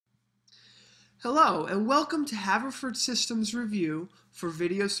Hello, and welcome to Haverford Systems Review for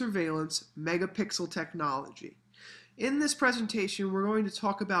Video Surveillance MegaPixel Technology. In this presentation, we're going to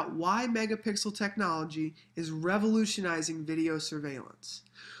talk about why MegaPixel technology is revolutionizing video surveillance.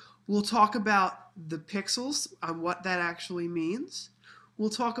 We'll talk about the pixels and what that actually means. We'll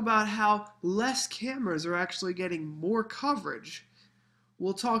talk about how less cameras are actually getting more coverage.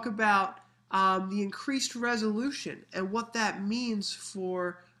 We'll talk about the increased resolution and what that means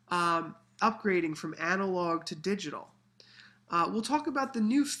for upgrading from analog to digital. We'll talk about the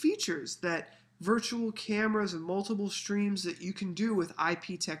new features that virtual cameras and multiple streams that you can do with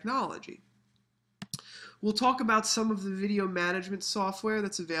IP technology. We'll talk about some of the video management software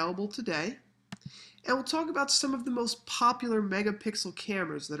that's available today. And we'll talk about some of the most popular megapixel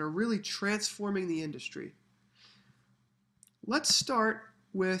cameras that are really transforming the industry. Let's start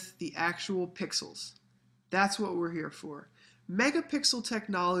with the actual pixels. That's what we're here for. Megapixel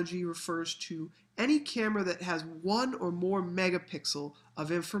technology refers to any camera that has one or more megapixel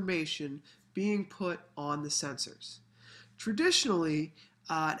of information being put on the sensors. Traditionally,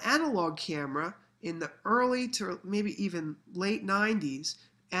 an analog camera in the early to maybe even late 90s,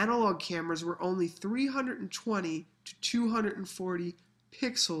 analog cameras were only 320 to 240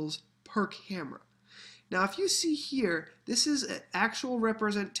 pixels per camera. Now, if you see here, this is an actual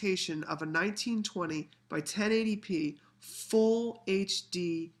representation of a 1920 by 1080p full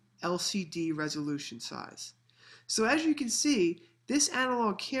HD LCD resolution size. So as you can see, this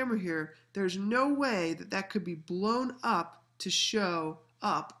analog camera here, there's no way that that could be blown up to show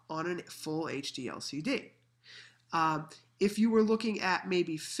up on a full HD LCD. If you were looking at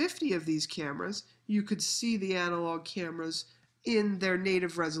maybe 50 of these cameras, you could see the analog cameras in their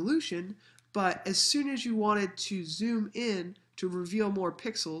native resolution, but as soon as you wanted to zoom in to reveal more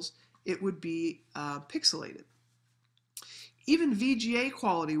pixels, it would be pixelated. Even VGA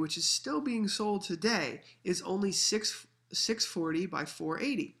quality, which is still being sold today, is only 640 by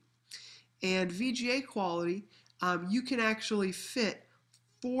 480. And VGA quality, you can actually fit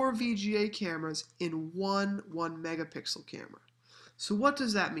 4 VGA cameras in one megapixel camera. So what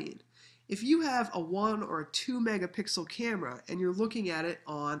does that mean? If you have a 1 or a 2 megapixel camera and you're looking at it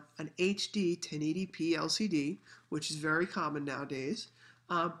on an HD 1080p LCD, which is very common nowadays,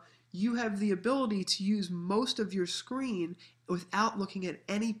 you have the ability to use most of your screen without looking at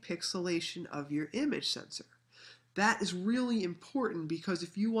any pixelation of your image sensor. That is really important because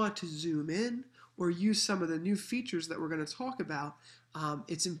if you want to zoom in or use some of the new features that we're going to talk about,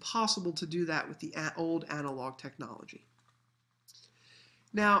 it's impossible to do that with the old analog technology.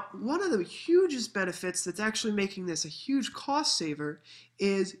 Now, one of the hugest benefits that's actually making this a huge cost saver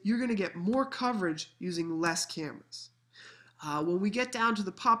is you're going to get more coverage using less cameras. When we get down to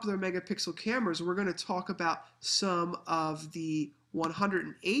the popular megapixel cameras, we're going to talk about some of the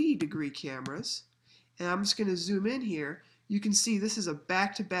 180-degree cameras. And I'm just going to zoom in here. You can see this is a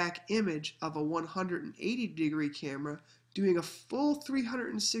back-to-back image of a 180-degree camera doing a full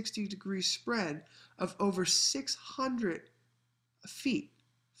 360-degree spread of over 600 feet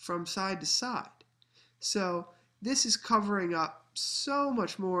from side to side. So this is covering up so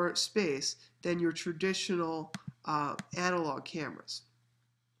much more space than your traditional analog cameras.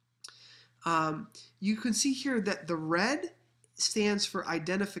 You can see here that the red stands for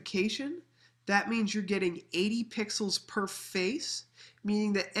identification. That means you're getting 80 pixels per face,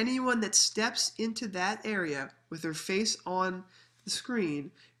 meaning that anyone that steps into that area with their face on the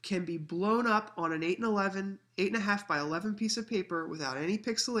screen can be blown up on an 8.5 by 11 piece of paper without any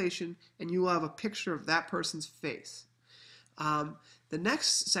pixelation, and you will have a picture of that person's face. The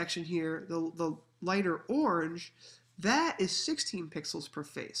next section here, the lighter orange, that is 16 pixels per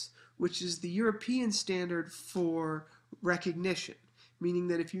face, which is the European standard for recognition, meaning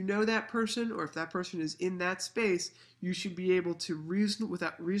that if you know that person or if that person is in that space, you should be able to,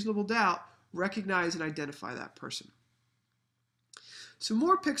 without reasonable doubt, recognize and identify that person. So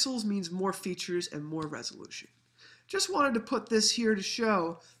more pixels means more features and more resolution. Just wanted to put this here to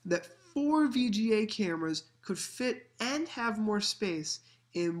show that 4 VGA cameras could fit and have more space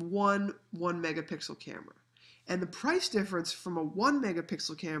in one megapixel camera. And the price difference from a 1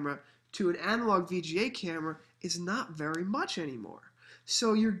 megapixel camera to an analog VGA camera is not very much anymore.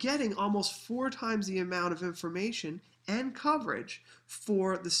 So you're getting almost 4 times the amount of information and coverage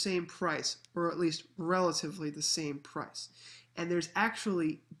for the same price, or at least relatively the same price. And there's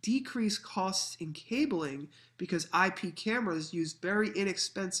actually decreased costs in cabling because IP cameras use very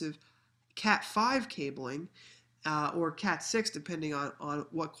inexpensive Cat5 cabling or Cat6 depending on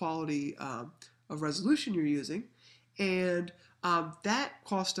what quality of resolution you're using. And that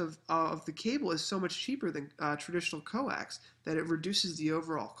cost of the cable is so much cheaper than traditional coax that it reduces the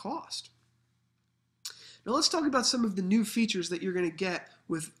overall cost. Now let's talk about some of the new features that you're going to get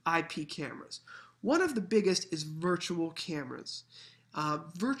with IP cameras. One of the biggest is virtual cameras.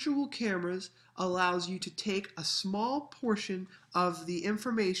 Virtual cameras allows you to take a small portion of the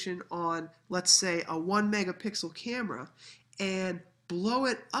information on, let's say, a 1 megapixel camera and blow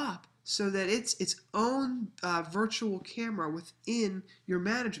it up so that it's its own virtual camera within your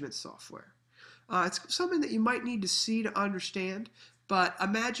management software. It's something that you might need to see to understand, but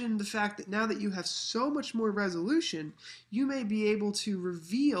imagine the fact that now that you have so much more resolution, you may be able to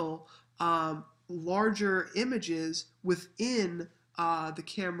reveal larger images within the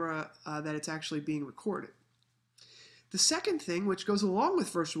camera that it's actually being recorded. The second thing, which goes along with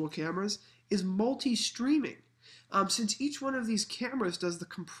virtual cameras, is multi-streaming. Since each one of these cameras does the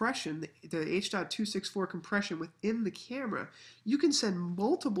compression, the H.264 compression within the camera, you can send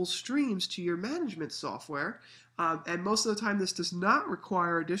multiple streams to your management software, and most of the time this does not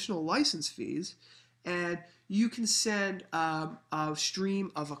require additional license fees, and you can send a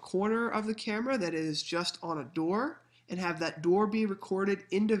stream of a corner of the camera that is just on a door, and have that door be recorded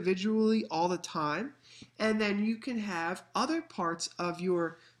individually all the time. And then you can have other parts of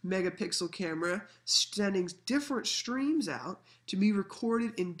your megapixel camera sending different streams out to be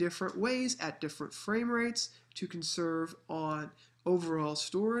recorded in different ways at different frame rates to conserve on overall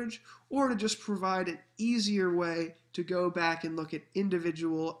storage, or to just provide an easier way to go back and look at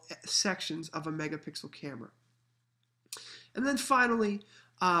individual sections of a megapixel camera. And then finally,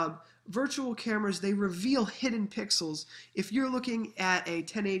 virtual cameras, they reveal hidden pixels. If you're looking at a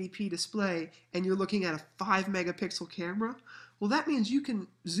 1080p display and you're looking at a 5 megapixel camera, well, that means you can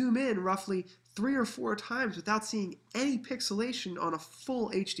zoom in roughly 3 or 4 times without seeing any pixelation on a full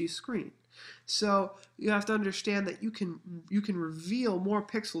HD screen. So you have to understand that you can reveal more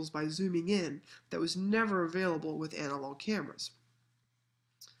pixels by zooming in that was never available with analog cameras.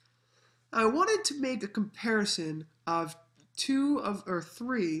 I wanted to make a comparison of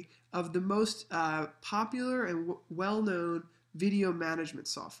 3 of the most popular and well-known video management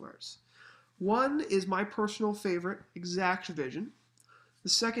softwares. One is my personal favorite, XactVision. The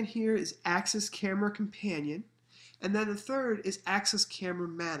second here is Axis Camera Companion. And then the third is Axis Camera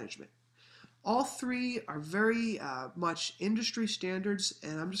Management. All three are very much industry standards,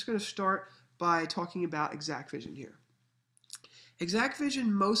 and I'm just going to start by talking about XactVision here. XactVision,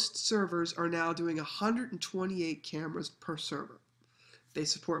 most servers are now doing 128 cameras per server. They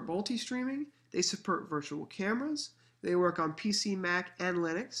support multi-streaming, they support virtual cameras, they work on PC, Mac, and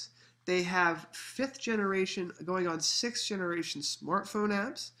Linux. They have 5th generation, going on 6th generation smartphone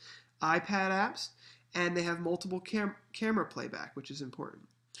apps, iPad apps, and they have multiple camera playback, which is important.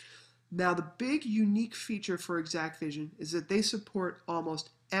 Now, the big unique feature for XactVision is that they support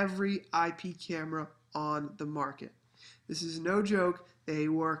almost every IP camera on the market. This is no joke. They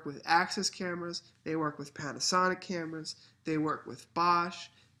work with Axis cameras, they work with Panasonic cameras, they work with Bosch,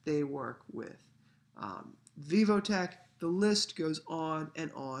 they work with Vivotech. The list goes on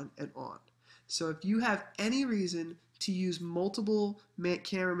and on and on. So if you have any reason to use multiple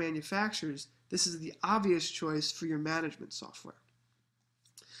camera manufacturers, this is the obvious choice for your management software.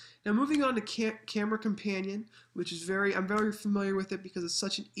 Now moving on to Camera Companion, which is I'm very familiar with it because it's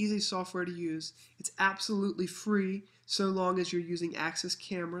such an easy software to use. It's absolutely free so long as you're using Axis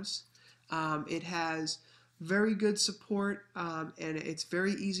cameras. It has very good support and it's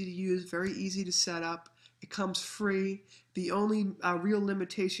very easy to use, very easy to set up. It comes free. The only real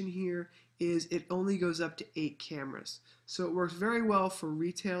limitation here is it only goes up to 8 cameras. So it works very well for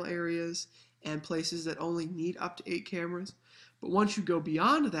retail areas and places that only need up to 8 cameras. But once you go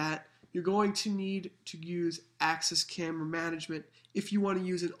beyond that, you're going to need to use Axis Camera Management if you want to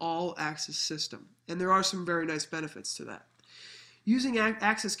use an all-Axis system. And there are some very nice benefits to that. Using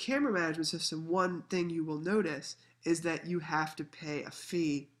Axis Camera Management System, one thing you will notice is that you have to pay a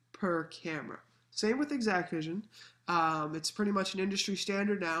fee per camera. Same with XactVision. It's pretty much an industry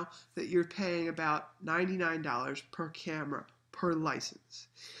standard now that you're paying about $99 per camera per license.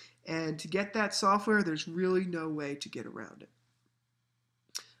 And to get that software, there's really no way to get around it.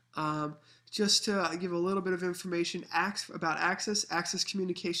 Just to give a little bit of information about Axis, Axis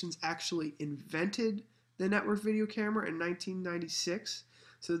Communications actually invented the network video camera in 1996.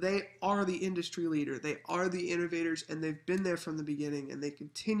 So they are the industry leader, they are the innovators, and they've been there from the beginning, and they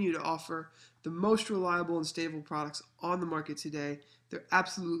continue to offer the most reliable and stable products on the market today. They're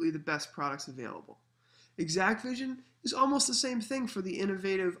absolutely the best products available. XactVision is almost the same thing for the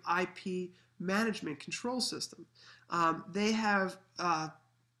innovative IP management control system. They have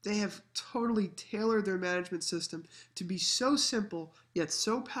totally tailored their management system to be so simple, yet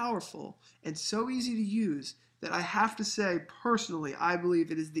so powerful, and so easy to use that I have to say, personally, I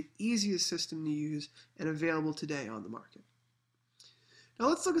believe it is the easiest system to use and available today on the market. Now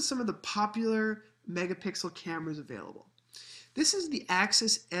let's look at some of the popular megapixel cameras available. This is the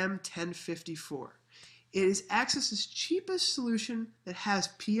Axis M1054. It is Axis's cheapest solution that has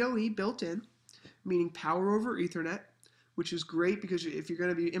PoE built in, meaning power over Ethernet, which is great because if you're going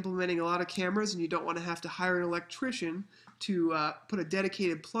to be implementing a lot of cameras and you don't want to have to hire an electrician to put a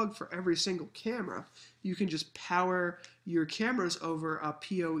dedicated plug for every single camera, you can just power your cameras over a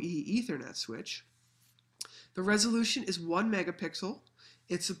PoE Ethernet switch. The resolution is 1 megapixel.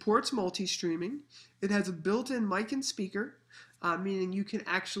 It supports multi-streaming. It has a built-in mic and speaker, meaning you can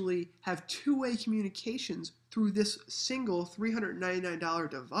actually have two-way communications through this single $399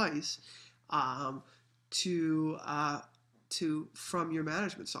 device from your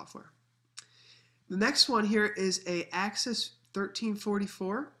management software. The next one here is a Axis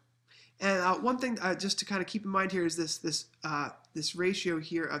 1344. And one thing just to kind of keep in mind here is this ratio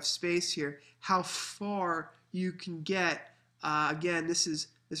here of space here, how far you can get. Again, this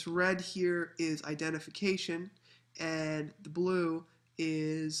red here is identification, and the blue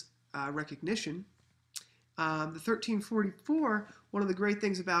is recognition. The 1344, one of the great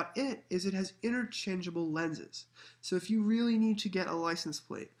things about it is it has interchangeable lenses. So if you really need to get a license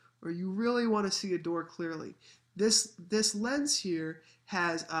plate, or you really want to see a door clearly, this lens here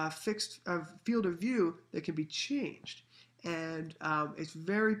has a fixed field of view that can be changed. And it's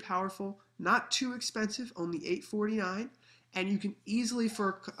very powerful, not too expensive, only $849. And you can easily,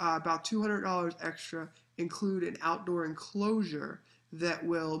 for about $200 extra, include an outdoor enclosure that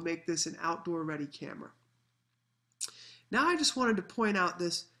will make this an outdoor-ready camera. Now I just wanted to point out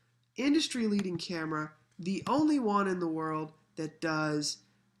this industry-leading camera, the only one in the world that does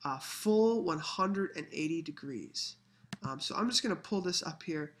full 180 degrees. So I'm just going to pull this up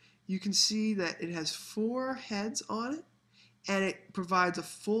here. You can see that it has 4 heads on it, and it provides a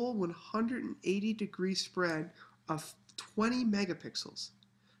full 180 degree spread of 20 megapixels,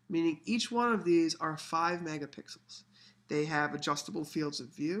 meaning each one of these are 5 megapixels. They have adjustable fields of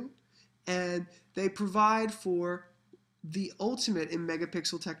view, and they provide for the ultimate in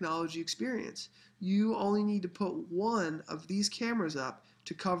megapixel technology experience. You only need to put one of these cameras up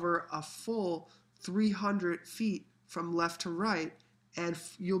to cover a full 300 feet from left to right, and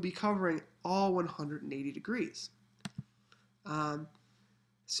you'll be covering all 180 degrees.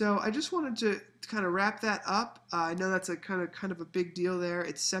 So I just wanted to kind of wrap that up. I know that's a kind of a big deal there.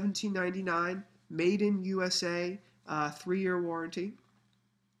 It's $17.99, made in USA, 3-year warranty.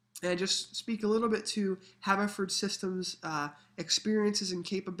 And just speak a little bit to Haverford Systems' experiences and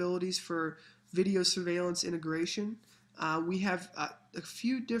capabilities for video surveillance integration. We have a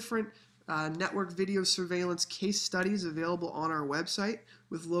few different network video surveillance case studies available on our website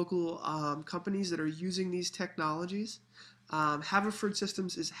with local companies that are using these technologies. Haverford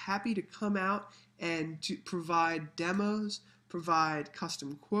Systems is happy to come out and to provide demos, provide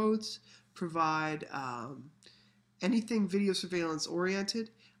custom quotes, provide anything video surveillance oriented.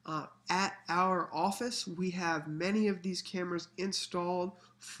 At our office, we have many of these cameras installed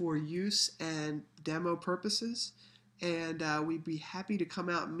for use and demo purposes, and we'd be happy to come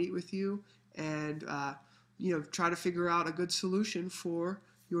out and meet with you and try to figure out a good solution for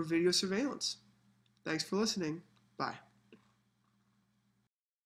your video surveillance. Thanks for listening. Bye.